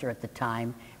minister at the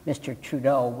time. Mr.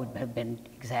 Trudeau would have been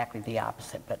exactly the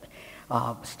opposite. But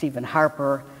Stephen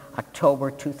Harper,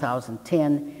 October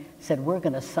 2010, said, we're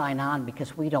going to sign on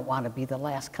because we don't want to be the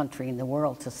last country in the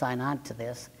world to sign on to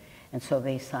this. And so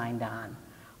they signed on.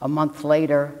 A month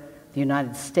later, the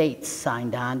United States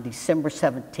signed on, December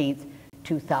 17th,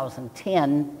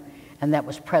 2010, and that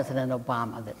was President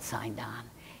Obama that signed on.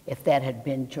 If that had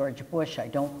been George Bush, I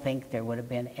don't think there would have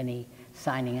been any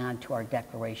signing on to our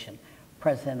declaration.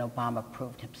 President Obama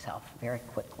proved himself very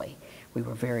quickly. We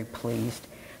were very pleased.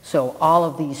 So all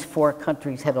of these 4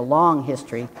 countries had a long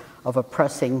history of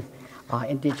oppressing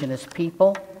indigenous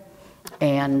people,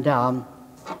 and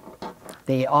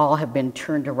they all have been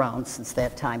turned around since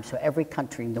that time. So every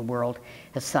country in the world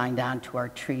has signed on to our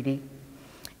treaty,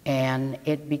 and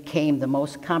it became the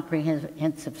most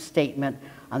comprehensive statement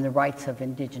on the rights of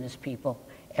indigenous people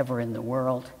ever in the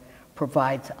world,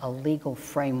 provides a legal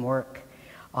framework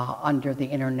under the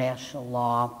international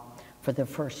law for the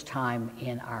first time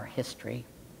in our history.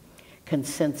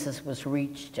 Consensus was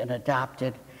reached and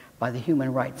adopted by the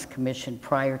Human Rights Commission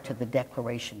prior to the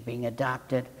declaration being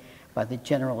adopted by the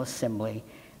General Assembly,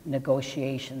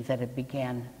 negotiations that had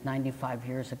began 95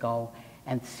 years ago,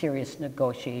 and serious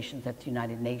negotiations at the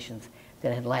United Nations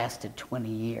that had lasted 20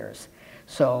 years.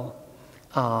 So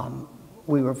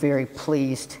we were very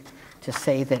pleased to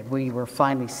say that we were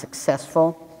finally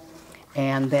successful,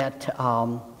 and that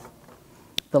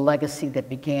the legacy that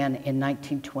began in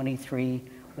 1923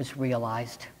 was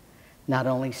realized, not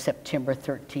only September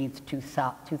 13th,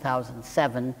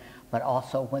 2007, but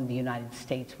also when the United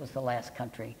States was the last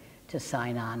country to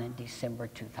sign on in December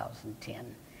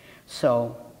 2010.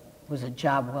 So it was a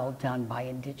job well done by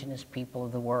indigenous people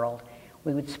of the world.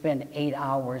 We would spend 8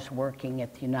 hours working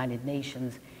at the United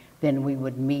Nations, then we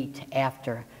would meet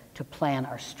after to plan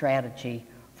our strategy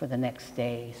for the next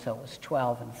day. So it was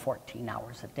 12 and 14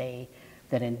 hours a day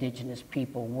that indigenous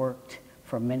people worked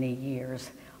for many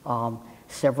years.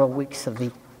 Several weeks of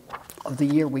the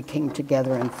year we came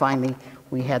together, and finally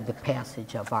we had the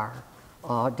passage of our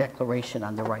Declaration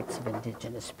on the Rights of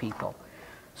Indigenous People.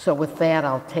 So with that,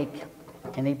 I'll take,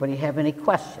 anybody have any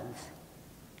questions?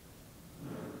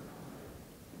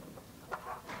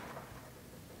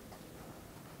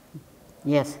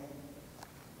 Yes.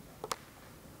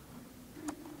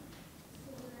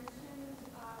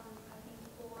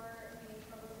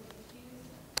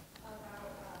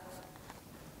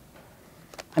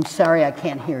 I'm sorry, I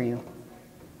can't hear you.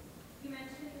 You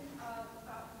mentioned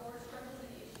about 4 struggles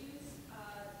and issues,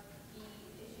 the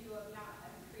issue of not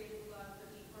having created laws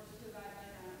that be forced to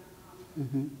guideline on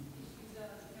issues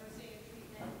of no safe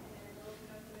treatment and no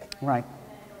human rights, Right. and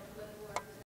then no political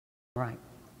rights. Right.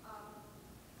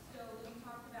 So you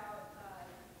talked about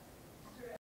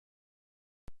sort of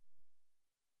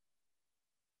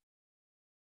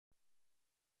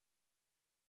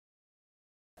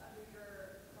under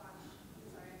your watch,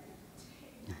 sorry,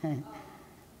 that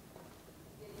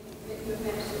you have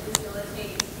managed to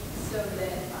facilitate so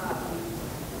that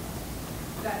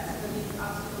that some of these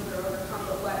obstacles are overcome,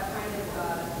 but what kind of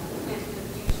plans for the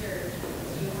future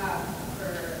do you have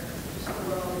for just the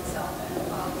world itself and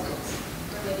politics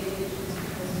related to Indigenous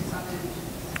peoples and Southern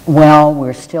Indigenous? Well,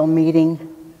 we're still meeting,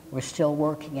 we're still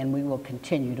working, and we will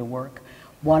continue to work.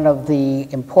 One of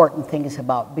the important things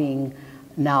about being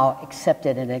now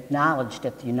accepted and acknowledged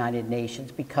at the United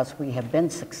Nations, because we have been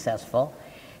successful,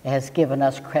 has given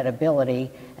us credibility,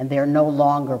 and they're no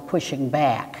longer pushing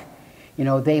back. You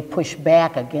know, they push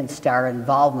back against our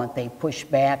involvement. They push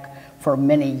back for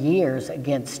many years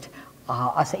against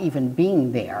us even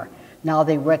being there. Now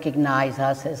they recognize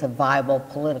us as a viable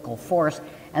political force,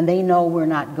 and they know we're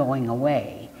not going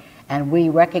away. And we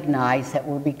recognize that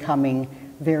we're becoming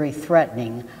very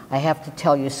threatening. I have to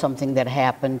tell you something that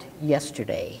happened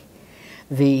yesterday.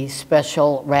 The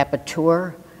special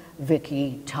rapporteur,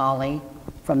 Vicky Talley,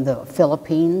 from the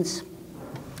Philippines,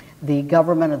 the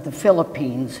government of the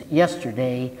Philippines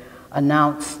yesterday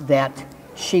announced that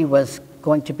she was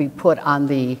going to be put on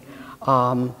the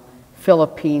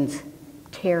Philippines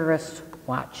terrorist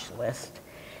watch list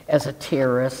as a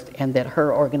terrorist, and that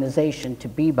her organization,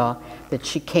 TBIBA, that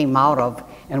she came out of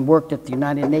and worked at the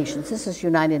United Nations, this is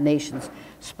United Nations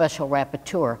Special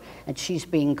Rapporteur, and she's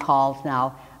being called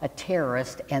now a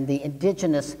terrorist, and the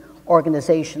indigenous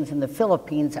organizations in the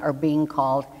Philippines are being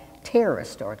called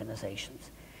terrorist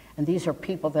organizations. And these are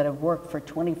people that have worked for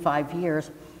 25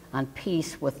 years on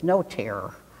peace with no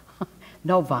terror,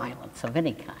 no violence of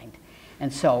any kind.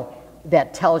 And so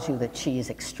that tells you that she is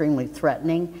extremely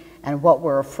threatening, and what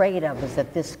we're afraid of is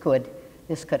that this could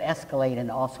escalate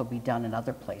and also be done in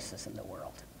other places in the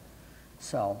world.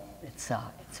 So it's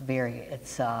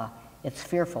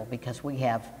fearful, because we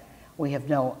have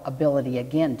no ability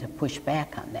again to push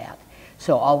back on that.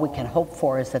 So all we can hope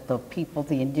for is that the people,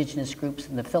 the indigenous groups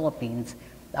in the Philippines,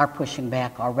 are pushing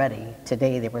back already.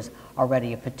 Today there was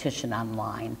already a petition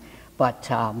online,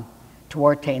 but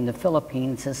Duarte in the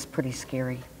Philippines is pretty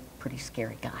scary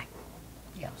guy.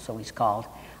 Yeah, so he's called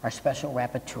our special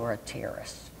rapporteur a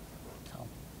terrorist. So,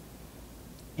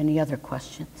 any other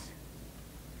questions?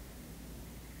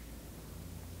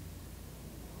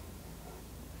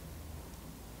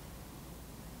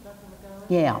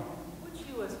 Yeah. Which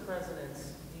U.S.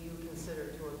 presidents do you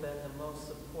consider to have been the most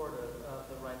supportive of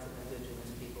the rights of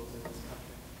Indigenous peoples in this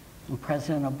country?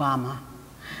 President Obama,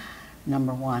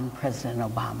 number one, President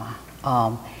Obama.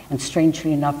 And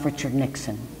strangely enough, Richard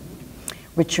Nixon.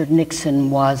 Richard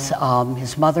Nixon was,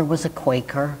 his mother was a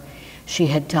Quaker. She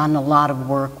had done a lot of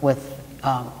work with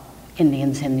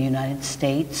Indians in the United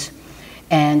States,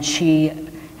 and she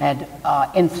had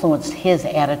influenced his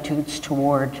attitudes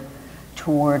toward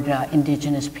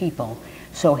Indigenous people.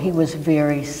 So he was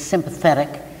very sympathetic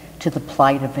to the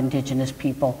plight of Indigenous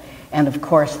people, and of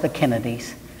course the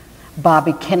Kennedys.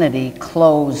 Bobby Kennedy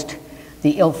closed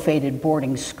the ill-fated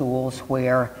boarding schools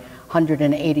where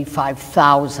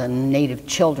 185,000 Native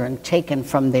children taken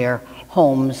from their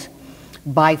homes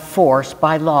by force,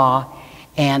 by law,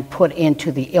 and put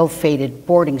into the ill-fated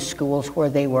boarding schools where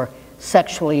they were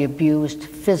sexually abused,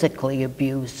 physically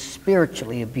abused,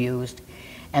 spiritually abused.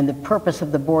 And the purpose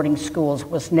of the boarding schools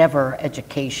was never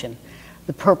education.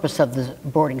 The purpose of the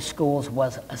boarding schools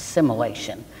was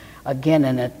assimilation. Again,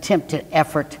 an attempted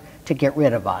effort to get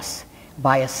rid of us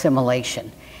by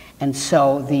assimilation. And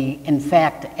so in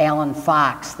fact, Alan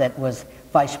Fox, that was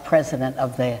vice president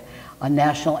of the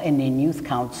National Indian Youth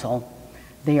Council,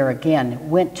 there again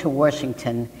went to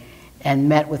Washington and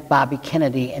met with Bobby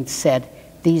Kennedy and said,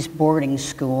 these boarding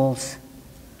schools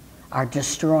are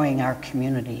destroying our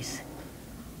communities.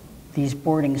 These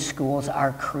boarding schools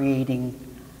are creating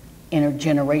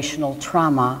intergenerational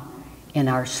trauma in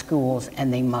our schools,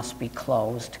 and they must be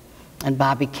closed. And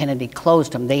Bobby Kennedy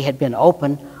closed them. They had been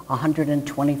open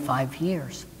 125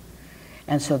 years.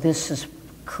 And so this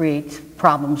creates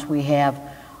problems we have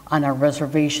on our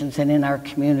reservations and in our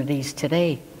communities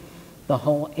today. The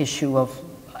whole issue of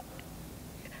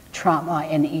trauma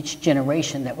in each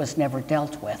generation that was never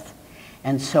dealt with.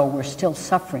 And so we're still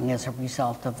suffering as a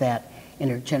result of that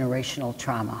intergenerational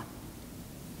trauma.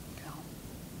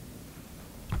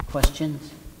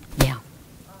 Questions? Yeah.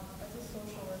 As a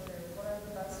social worker, what are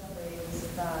the best ways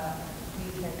that we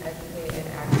can educate and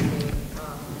activate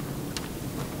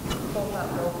both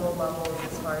at local levels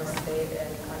as far as state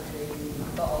and country,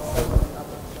 but also up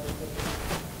until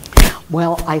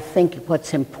Well, I think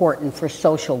what's important for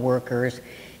social workers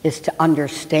is to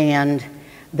understand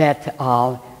that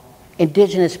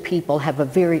Indigenous people have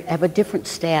a different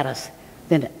status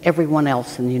than everyone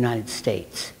else in the United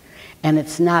States. And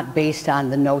it's not based on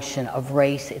the notion of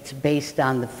race, it's based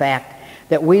on the fact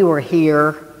that we were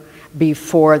here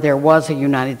before there was a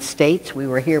United States. We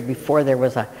were here before there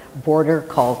was a border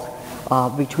called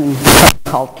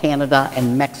Canada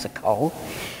and Mexico,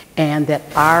 and that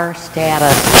our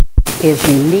status is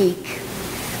unique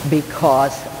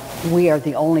because we are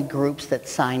the only groups that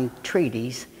signed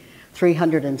treaties.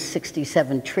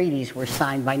 367 treaties were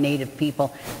signed by Native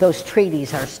people. Those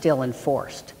treaties are still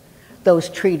enforced. Those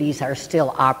treaties are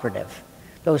still operative.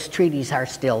 Those treaties are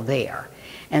still there.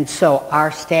 And so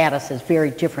our status is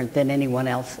very different than anyone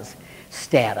else's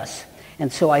status.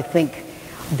 And so I think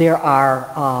there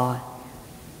are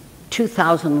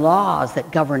 2,000 laws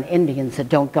that govern Indians that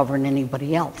don't govern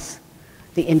anybody else.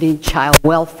 The Indian Child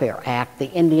Welfare Act,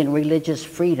 the Indian Religious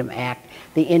Freedom Act,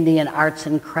 the Indian Arts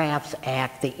and Crafts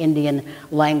Act, the Indian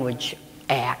Language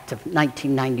Act of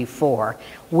 1994.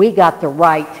 We got the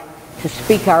right to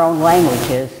speak our own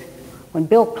languages when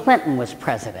Bill Clinton was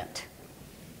president.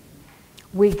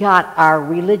 We got our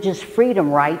religious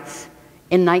freedom rights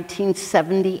in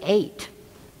 1978.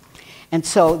 And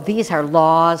so these are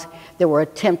laws that were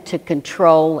attempt to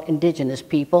control Indigenous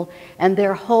people, and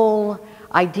their whole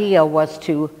idea was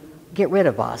to get rid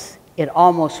of us. It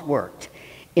almost worked.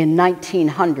 In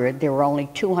 1900, there were only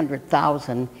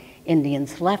 200,000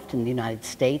 Indians left in the United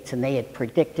States, and they had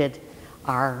predicted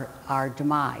our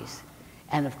demise.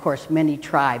 And of course, many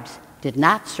tribes did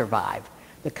not survive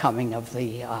the coming of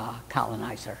the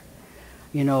colonizer.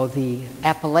 You know, the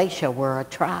Appalachia were a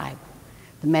tribe.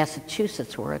 The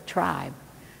Massachusetts were a tribe.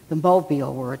 The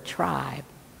Mobile were a tribe.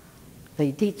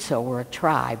 The Ditso were a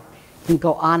tribe. You can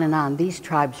go on and on. These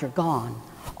tribes are gone.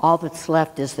 All that's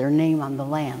left is their name on the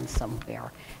land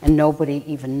somewhere, and nobody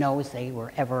even knows they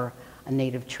were ever a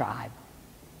native tribe.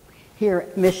 Here,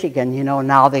 Michigan, you know,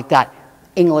 now they've got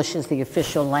English as the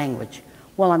official language.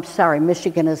 Well, I'm sorry,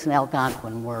 Michigan is an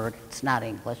Algonquin word. It's not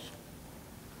English.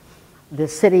 The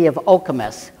city of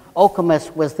Okemos.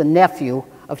 Okemos was the nephew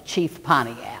of Chief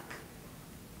Pontiac.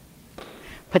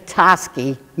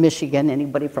 Petoskey, Michigan,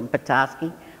 anybody from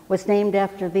Petoskey, was named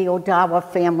after the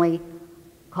Odawa family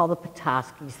called the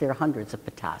Petoskies. There are hundreds of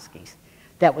Petoskies.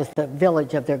 That was the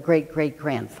village of their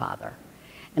great-great-grandfather.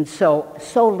 And so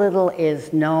little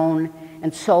is known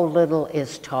and so little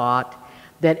is taught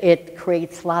that it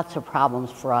creates lots of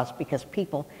problems for us because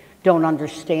people don't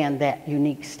understand that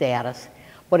unique status.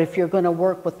 But if you're going to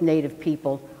work with Native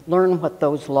people, learn what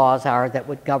those laws are that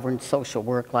would govern social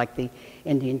work, like the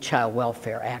Indian Child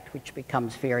Welfare Act, which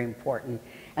becomes very important.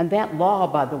 And that law,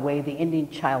 by the way, the Indian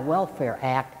Child Welfare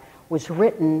Act, was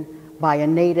written by a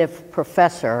Native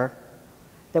professor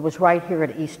that was right here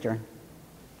at Eastern,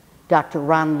 Dr.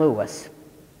 Ron Lewis.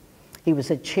 He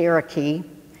was a Cherokee.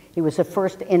 He was the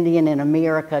first Indian in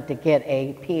America to get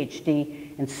a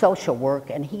PhD in social work,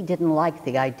 and he didn't like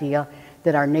the idea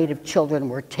that our Native children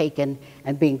were taken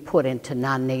and being put into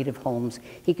non-Native homes.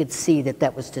 He could see that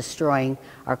that was destroying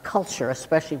our culture,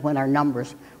 especially when our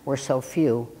numbers were so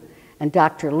few. And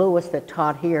Dr. Lewis, that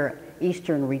taught here at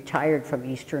Eastern, retired from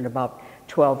Eastern about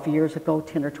 12 years ago,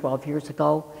 10 or 12 years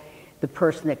ago, the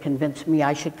person that convinced me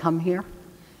I should come here.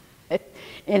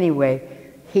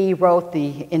 Anyway, he wrote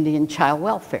the Indian Child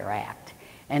Welfare Act.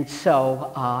 And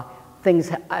so things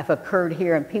have occurred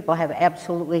here and people have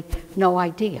absolutely no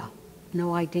idea.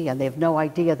 No idea. They have no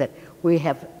idea that we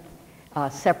have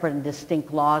separate and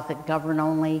distinct laws that govern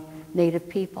only Native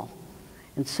people.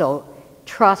 And so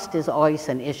trust is always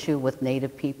an issue with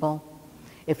Native people.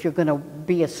 If you're going to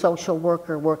be a social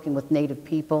worker working with Native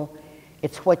people,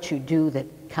 it's what you do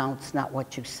that counts, not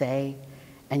what you say.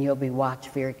 And you'll be watched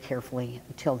very carefully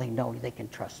until they know they can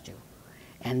trust you.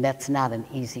 And that's not an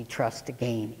easy trust to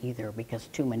gain either, because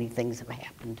too many things have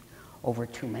happened over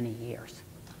too many years.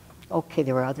 Okay,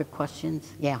 there are other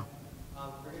questions? Yeah.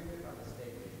 Pretty quick on the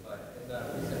statement, but in the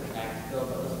recent tax bill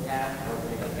that was passed,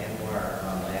 we're going to ban more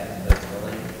land that's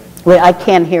drilling. Wait, I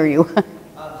can't hear you.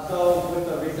 So with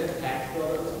the recent tax bill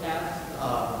that was passed,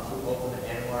 to open the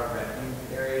Anwar refuge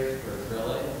areas for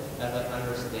drilling, as I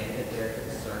understand it, there are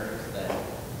concerns that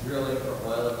drilling for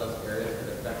oil in those areas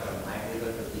could affect the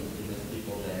livelihood of the Indigenous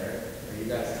people there. Are you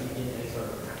guys seeking any sort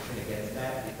of action against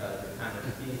that? Because it kind of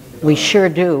We sure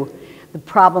do. The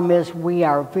problem is we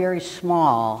are very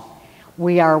small.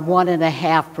 We are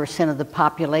 1.5% of the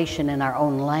population in our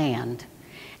own land.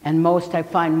 And I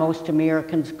find most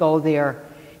Americans go their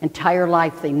entire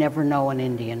life, they never know an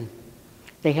Indian.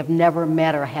 They have never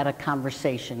met or had a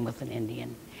conversation with an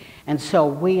Indian. And so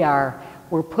we're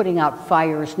putting out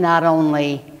fires not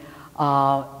only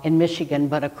in Michigan,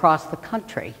 but across the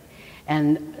country.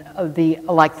 And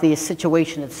like the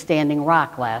situation at Standing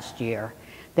Rock last year,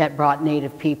 that brought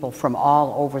Native people from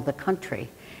all over the country.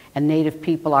 And Native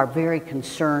people are very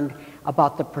concerned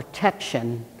about the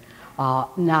protection,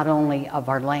 not only of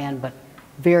our land, but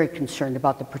very concerned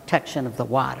about the protection of the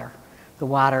water. The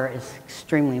water is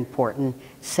extremely important,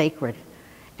 sacred,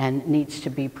 and needs to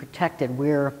be protected.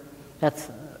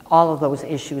 All of those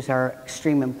issues are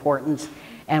extreme importance.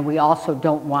 And we also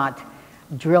don't want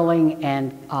drilling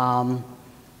and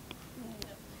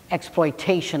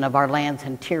exploitation of our lands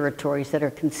and territories that are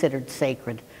considered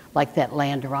sacred, like that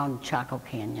land around Chaco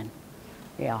Canyon.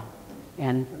 Yeah,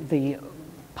 and the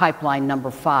pipeline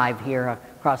number 5 here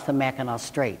across the Mackinac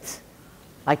Straits.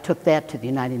 I took that to the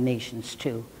United Nations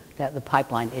too. That the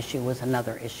pipeline issue was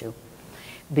another issue.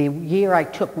 The year I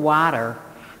took water,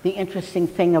 the interesting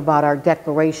thing about our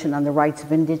Declaration on the Rights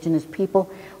of Indigenous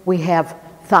People, we have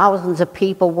thousands of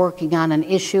people working on an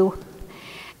issue.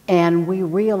 And we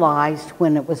realized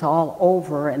when it was all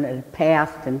over and it had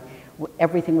passed and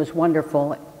everything was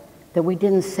wonderful, that we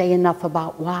didn't say enough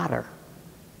about water.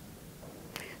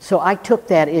 So I took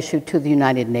that issue to the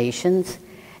United Nations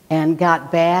and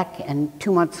got back, and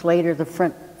 2 months later the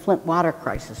Flint water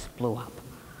crisis blew up.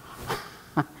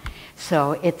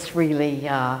 So it's really,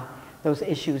 those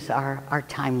issues are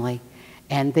timely.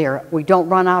 And we don't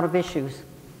run out of issues.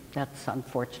 That's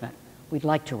unfortunate. We'd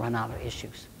like to run out of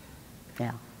issues.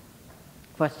 Yeah.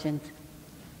 Questions?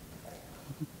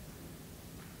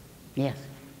 Yes.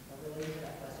 Related to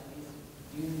that question,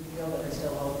 do you feel that there's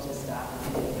still hope to stop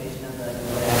the continuation of the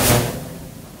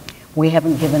We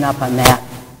haven't given up on that.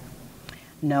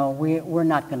 No, we're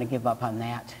not going to give up on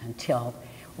that until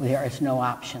there is no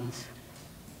options.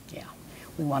 Yeah.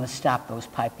 We want to stop those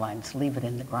pipelines, leave it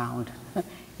in the ground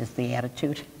is the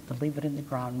attitude, the leave it in the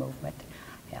ground movement.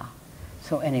 Yeah.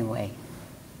 So anyway,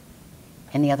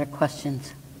 any other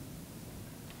questions?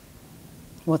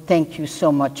 Well, thank you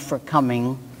so much for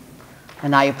coming,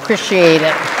 and I appreciate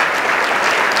it.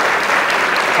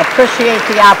 I appreciate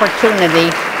the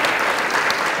opportunity.